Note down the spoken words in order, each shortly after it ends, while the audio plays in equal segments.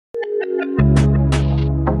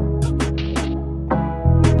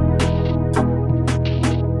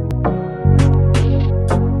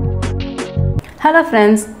Hello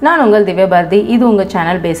friends, நான் உங்கள் திவ்யா பாரதி. இது உங்க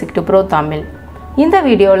சேனல் BasicToPro Tamil. இந்த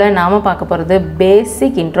வீடியோல நாம பார்க்க போறது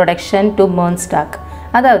basic introduction to MERN stack.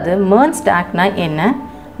 அதாவது MERN stackனா என்ன?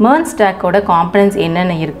 MERN stack ஓட components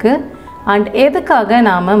என்னென்ன இருக்கு and எதுக்காக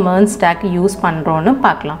நாம MERN stack யூஸ் பண்றோம்னு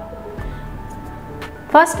பார்க்கலாம்.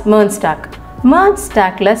 First MERN stack. MERN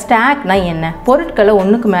stackல stackனா என்ன? பொருட்களை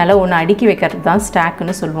ஒண்ணுக்கு மேல ஒன்னு அடுக்கி வைக்கிறது தான்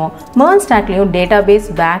stackனு சொல்வோம். MERN stackலயும் database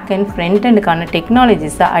backend frontendக்கான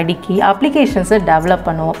டெக்னாலஜிஸை அடுக்கி applications டெவலப்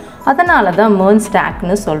பண்ணுவோம். அதனால தான் MERN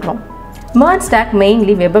stackனு சொல்றோம். MERN stack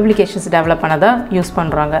mainly web applications develop பண்ணதா யூஸ்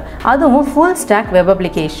பண்றாங்க. அதுவும் full stack web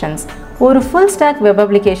applications. ஒரு full stack web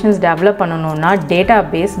applications develop பண்ணனும்னா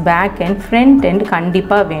database backend frontend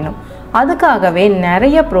கண்டிப்பா வேணும். அதுக்காகவே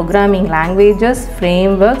நிறைய programming languages,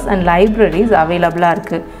 frameworks and libraries available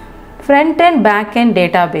இருக்கு. Front-end, back-end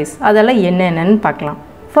database அதெல்லாம் என்னென்னன்னு பார்க்கலாம்.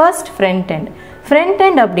 First front-end.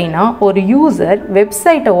 Front-end அப்படினா ஒரு user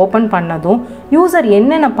website ஓபன் பண்ணதும் user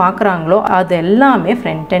என்னென்ன பார்க்கறாங்களோ அது எல்லாமே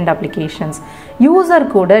front-end applications. User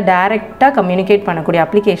கூட டைரக்ட்டா கம்யூனிகேட் பண்ணக்கூடிய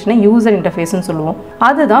அப்ளிகேஷனை user interface னு சொல்லுவோம்.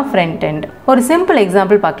 அதுதான் front-end. ஒரு simple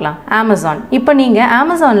example பார்க்கலாம். Amazon. இப்போ நீங்க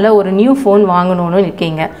Amazonல ஒரு new phone வாங்கணும்னு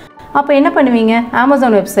இருக்கீங்க. அப்போ என்ன பண்ணுவீங்க?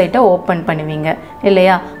 Amazon வெப்சைட்டை ஓபன் பண்ணுவீங்க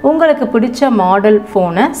இல்லையா? உங்களுக்கு பிடிச்ச மாடல்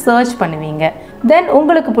ஃபோனை சர்ச் பண்ணுவீங்க. தென்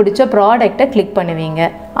உங்களுக்கு பிடிச்ச ப்ராடக்ட்டை கிளிக் பண்ணுவீங்க.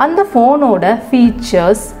 அந்த ஃபோனோட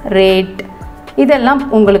ஃபீச்சர்ஸ், ரேட் இதெல்லாம்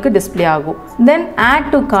உங்களுக்கு டிஸ்ப்ளே ஆகும். தென் ஆட்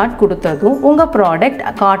டு கார்ட் கொடுத்ததும் உங்க ப்ராடக்ட்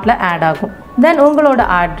கார்ட்ல ஆட் ஆகும். தென் உங்களோட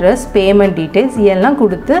அட்ரஸ், பேமெண்ட் டீடைல்ஸ் எல்லாம்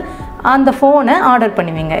கொடுத்து அந்த ஃபோனை ஆர்டர்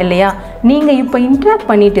பண்ணுவீங்க இல்லையா? நீங்கள் இப்போ இன்ட்ராக்ட்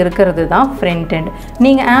பண்ணிட்டு இருக்கிறது தான் ஃப்ரண்ட் எண்ட்.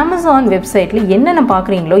 நீங்கள் Amazon வெப்சைட்டில் என்னென்ன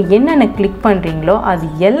பார்க்குறீங்களோ, என்னென்ன கிளிக் பண்ணுறீங்களோ அது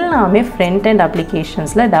எல்லாமே ஃப்ரண்ட் எண்ட்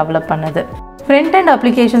அப்ளிகேஷன்ஸில் டெவலப் பண்ணுது. ஃப்ரண்ட் எண்ட்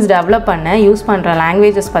அப்ளிகேஷன்ஸ் டெவலப் பண்ண யூஸ் பண்ணுற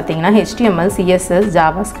லாங்குவேஜஸ் பார்த்தீங்கன்னா HTML, CSS,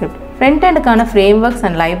 JavaScript. Front எண்டுக்கான frameworks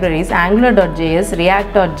and libraries Angular.js,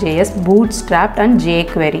 React.js, Bootstrap and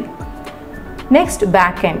jQuery. Next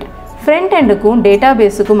back-end. Front எண்டுக்கும்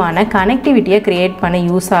டேட்டாபேஸுக்குமான கனெக்டிவிட்டியை create பண்ண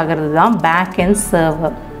யூஸ் ஆகிறது தான் back-end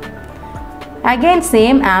server. Again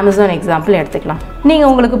same Amazon example எடுத்துக்கலாம். நீங்கள்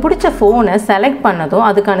உங்களுக்கு பிடிச்ச ஃபோனை செலக்ட் பண்ணதும்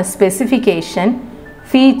அதுக்கான ஸ்பெசிஃபிகேஷன்,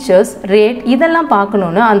 ஃபீச்சர்ஸ், ரேட் இதெல்லாம்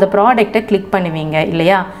பார்க்கணுன்னு அந்த ப்ராடக்டை கிளிக் பண்ணுவீங்க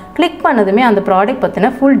இல்லையா? கிளிக் பண்ணதுமே அந்த ப்ராடக்ட் பற்றின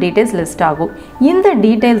ஃபுல் டீட்டெயில்ஸ் லிஸ்ட் ஆகும். இந்த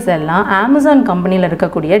டீட்டெயில்ஸ் எல்லாம் Amazon கம்பெனியில்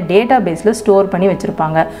இருக்கக்கூடிய டேட்டாபேஸில் ஸ்டோர் பண்ணி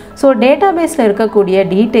வச்சுருப்பாங்க. ஸோ டேட்டாபேஸில் இருக்கக்கூடிய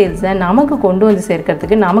டீட்டெயில்ஸை நமக்கு கொண்டு வந்து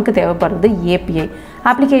சேர்க்கறதுக்கு நமக்கு தேவைப்படுறது API,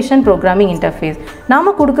 அப்ளிகேஷன் ப்ரோக்ராமிங் இன்டர்ஃபேஸ்.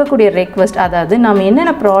 நாம் கொடுக்கக்கூடிய ரெக்வஸ்ட், அதாவது நம்ம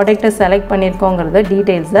என்னென்ன ப்ராடக்டை செலக்ட் பண்ணியிருக்கோங்கிறத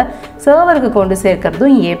டீட்டெயில்ஸை சர்வருக்கு கொண்டு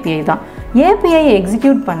சேர்க்கறதும் API தான். API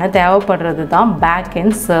எக்ஸிக்யூட் பண்ண தேவைப்படுறது தான்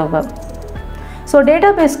பேக்-எண்ட் சர்வர். ஸோ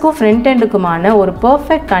டேட்டாபேஸ்க்கும் ஃப்ரண்ட் எண்டுக்குமான ஒரு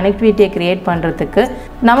பர்ஃபெக்ட் கனெக்டிவிட்டியை கிரியேட் பண்ணுறதுக்கு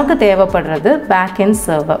நமக்கு தேவைப்படுறது back-end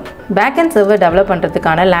server. Back-end server develop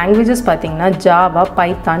பண்ணுறதுக்கான லாங்குவேஜஸ் பார்த்தீங்கன்னா Java,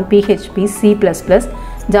 Python, PHP, C++,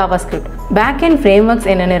 JavaScript. Back-end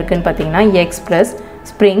frameworks என்னென்ன இருக்குன்னு பார்த்தீங்கன்னா express,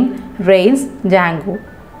 spring, rails, Django.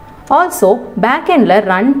 Also பேக்-எண்டில்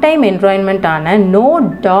run time என்வாயன்மெண்ட்டான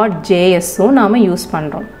Node.js-ம் நாம் யூஸ்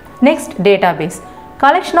பண்ணுறோம். Next database.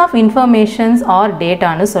 Collection of informations R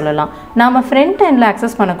டேட்டான்னு சொல்லலாம். நாம் ஃப்ரண்ட் எண்டில்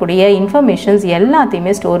அக்சஸ் பண்ணக்கூடிய இன்ஃபர்மேஷன்ஸ்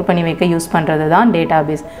எல்லாத்தையுமே ஸ்டோர் பண்ணி வைக்க யூஸ் பண்ணுறது தான்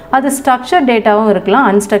டேட்டாபேஸ். அது ஸ்ட்ரக்சர்ட் டேட்டாவும் இருக்கலாம்,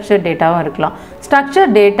 அன்ஸ்ட்ரக்சர்ட் டேட்டாவும் இருக்கலாம்.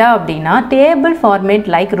 ஸ்ட்ரக்சர்ட் டேட்டா அப்படின்னா table format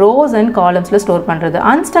like rose and காலம்ஸில் store பண்ணுறது.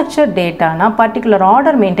 அன்ஸ்ட்ரக்சர்ட் டேட்டானா பர்டிகுலர்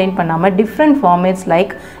ஆர்டர் மெயின்டைன் பண்ணாமல் different formats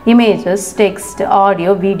like images, text,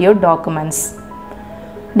 audio, video, documents.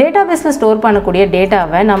 டேட்டாபேஸில் ஸ்டோர் பண்ணக்கூடிய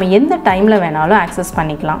டேட்டாவை நம்ம எந்த டைமில் வேணாலும் ஆக்சஸ்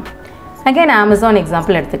பண்ணிக்கலாம். அகைன் Amazon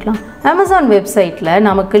எக்ஸாம்பிள் எடுத்துக்கலாம். Amazon வெப்சைட்டில்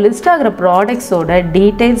நமக்கு லிஸ்ட் ஆகிற ப்ராடக்ட்ஸோட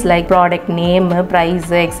details like product name,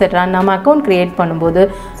 price etcetera நம்ம அக்கௌண்ட் க்ரியேட் பண்ணும்போது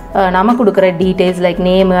நம்ம கொடுக்குற details like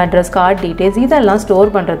name, address, card details இதெல்லாம்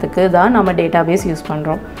ஸ்டோர் பண்ணுறதுக்கு தான் நம்ம டேட்டாபேஸ் யூஸ்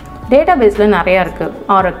பண்ணுறோம். டேட்டாபேஸில் நிறையா இருக்குது.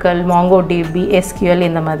 Oracle, MongoDB, SQL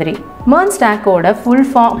இந்த மாதிரி. MERN stackோட ஃபுல்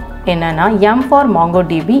ஃபார்ம் என்னென்னா M for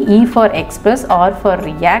MongoDB, E for Express, R for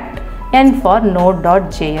React, N for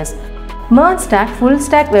Node.js. MERN stack full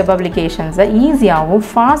stack web applications-ஐ ஈஸியாகவும்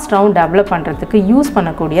ஃபாஸ்ட்டாகவும் டெவலப் பண்ணுறதுக்கு யூஸ்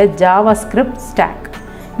பண்ணக்கூடிய JavaScript stack.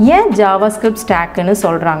 ஏன் JavaScript stackன்னு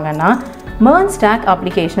சொல்கிறாங்கன்னா MERN stack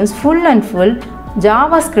applications full and full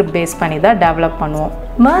JavaScript base பண்ணி தான் develop பண்ணுவோம்.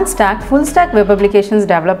 MERN stack full stack web applications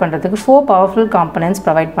develop பண்ணுறதுக்கு 4 powerful components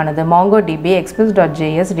provide பண்ணுது. MongoDB,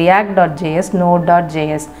 Express.js, React.js,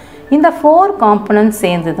 Node.js. இந்த 4 காம்பனன்ட்ஸ்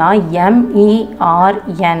சேர்ந்து தான்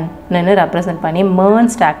MERN ரெப்ரசன்ட் பண்ணி MERN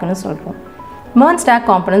stackனு சொல்கிறோம். MERN stack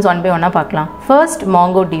components one by ஒன்னாக பார்க்கலாம். First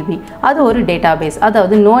MongoDB. அது ஒரு டேட்டாபேஸ்,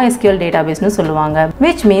 அதாவது NoSQL டேட்டாபேஸ்னு சொல்லுவாங்க.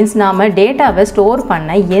 விச் மீன்ஸ் நாம் டேட்டாவை ஸ்டோர்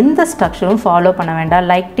பண்ண எந்த ஸ்ட்ரக்சரும் ஃபாலோ பண்ண வேண்டாம்.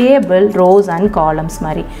 Like table, rose and columns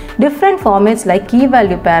மாதிரி different formats like key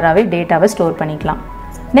value பேராகவே டேட்டாவை ஸ்டோர் பண்ணிக்கலாம்.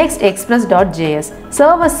 Next, express.js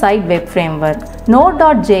server-side web framework.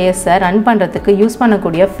 Node.js run பண்ணுறதுக்கு யூஸ்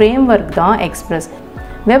பண்ணக்கூடிய ஃப்ரேம்வொர்க் தான் எக்ஸ்பிரஸ்.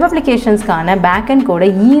 வெப் அப்ளிகேஷன்ஸ்க்கான பேக்அண்ட் கோடை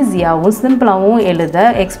ஈஸியாகவும் சிம்பிளாகவும் எழுத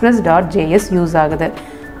express.js யூஸ் ஆகுது.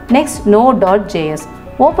 Next, node.js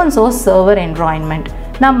open source server environment.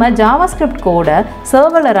 நம்ம ஜாவாஸ்கிரிப்ட் கோடை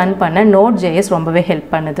சர்வரில் ரன் பண்ண Node.js ரொம்பவே ஹெல்ப்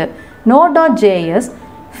பண்ணுது. Node.js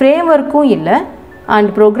ஃப்ரேம்வொர்க்கும் இல்லை அண்ட்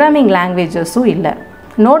ப்ரோக்ராமிங் லாங்குவேஜஸும் இல்லை.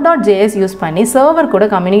 Node.js யூஸ் பண்ணி சர்வர் கூட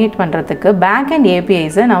கம்யூனிகேட் பண்ணுறதுக்கு பேக்அண்ட்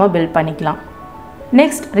ஏபிஐஸை நம்ம பில்ட் பண்ணிக்கலாம்.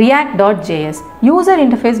 Next, react.js user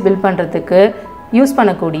interface build பண்ணுறதுக்கு யூஸ்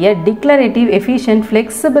பண்ணக்கூடிய declarative efficient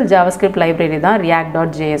flexible JavaScript library தான்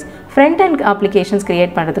react.js. ஃப்ரண்ட்-எண்ட் அப்ளிகேஷன்ஸ்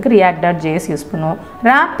கிரியேட் பண்ணுறதுக்கு react.js யூஸ் பண்ணுவோம்.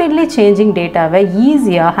 ரேப்பிட்லி சேஞ்சிங் டேட்டாவை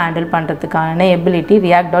ஈஸியாக ஹேண்டில் பண்ணுறதுக்கான எபிலிட்டி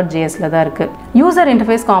react.jsல தான் இருக்குது. யூசர்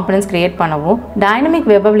இன்டர்ஃபேஸ் காம்பனன்ட்ஸ் கிரியேட் பண்ணவும் டைனமிக்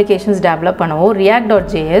வெப் அப்ளிகேஷன்ஸ் டெவலப் பண்ணவும்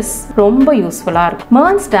react.js ரொம்ப யூஸ்ஃபுல்லாக இருக்கும்.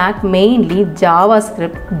 MERN stock mainly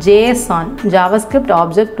JavaScript, JSON JavaScript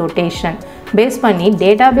object notation base பண்ணி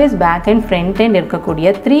டேட்டாபேஸ் பேக்அண்ட் ஃப்ரண்ட்-எண்ட் இருக்கக்கூடிய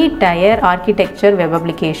 3-tier ஆர்கிடெக்சர் வெப்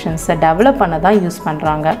அப்ளிகேஷன்ஸை டெவலப் பண்ண தான் யூஸ்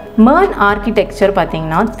பண்ணுறாங்க. MERN ஆர்கிடெக்சர்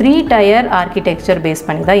பார்த்தீங்கன்னா 3-tier ஆர்கிடெக்சர் பேஸ்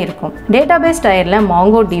பண்ணி தான் இருக்கும். டேட்டாபேஸ் டயரில்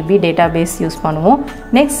MongoDB டேட்டாபேஸ் யூஸ் பண்ணுவோம்.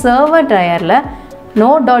 நெக்ஸ்ட், சர்வர் டயரில்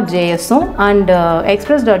Node.jsம் அண்ட்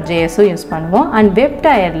express.jsம் யூஸ் பண்ணுவோம். And web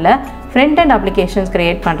டயரில் front-end applications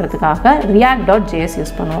create பண்ணுறதுக்காக react.js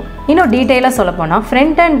யூஸ் பண்ணுவோம். இன்னும் டீட்டெயிலாக சொல்ல போனால்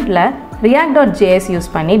ஃப்ரண்ட்-எண்டில் react.js யூஸ்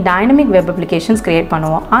பண்ணி டைனமிக் வெப் அப்ளிகேஷன்ஸ் கிரியேட்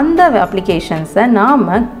பண்ணுவோம். அந்த அப்ளிகேஷன்ஸை நாம்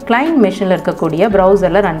கிளைண்ட் மெஷினில் இருக்கக்கூடிய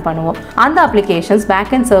ப்ரௌசரில் ரன் பண்ணுவோம். அந்த அப்ளிகேஷன்ஸ்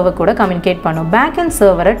பேக்அண்ட் சர்வர் கூட கம்யூனிகேட் பண்ணுவோம். பேக்அண்ட்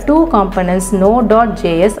சர்வரை 2 components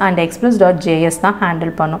Node.js அண்ட் express.js தான்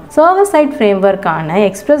ஹேண்டில் பண்ணும். சர்வர் சைட் ஃப்ரேம்வொர்க்கான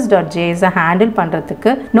express.jsஐ ஹேண்டில்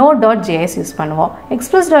பண்ணுறதுக்கு Node.js யூஸ் பண்ணுவோம்.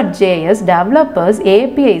 express.js டெவலப்பர்ஸ்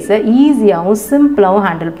ஏபிஐஸை ஈஸியாகவும் சிம்பிளாகவும்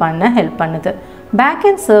ஹேண்டில் பண்ண ஹெல்ப் பண்ணுது.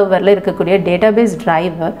 பேக்அண்ட் சர்வரில் இருக்கக்கூடிய டேட்டாபேஸ்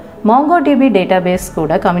டிரைவர் MongoDB டேட்டாபேஸ்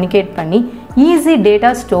கூட கம்யூனிகேட் பண்ணி easy data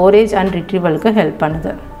storage and ரிட்ரீவலுக்கு help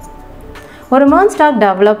பண்ணுது. ஒரு MERN ஸ்டாக்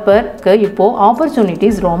டெவலப்பருக்கு இப்போது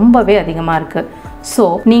ஆப்பர்ச்சுனிட்டிஸ் ரொம்பவே அதிகமாக இருக்குது. ஸோ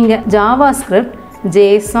நீங்கள் JavaScript,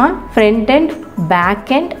 JSON, front-end,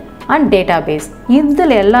 backend and database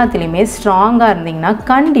இதில் எல்லாத்துலேயுமே ஸ்ட்ராங்காக இருந்தீங்கன்னா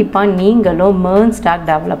கண்டிப்பாக நீங்களும் MERN ஸ்டாக்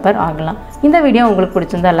டெவலப்பர் ஆகலாம். இந்த வீடியோ உங்களுக்கு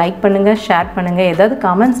பிடிச்சிருந்தா லைக் பண்ணுங்கள், ஷேர் பண்ணுங்கள். ஏதாவது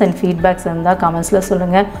கமெண்ட்ஸ் அண்ட் ஃபீட்பேக்ஸ் இருந்தால் கமெண்ட்ஸில்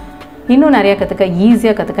சொல்லுங்கள். இன்னும் நிறையா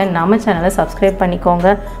ஈஸியாக கற்றுக்க நம்ம சேனலை சப்ஸ்கிரைப்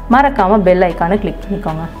பண்ணிக்கோங்க. மறக்காமல் பெல் ஐக்கானை கிளிக்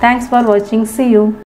பண்ணிக்கோங்க. தேங்க்ஸ் ஃபார் வாட்சிங். See you.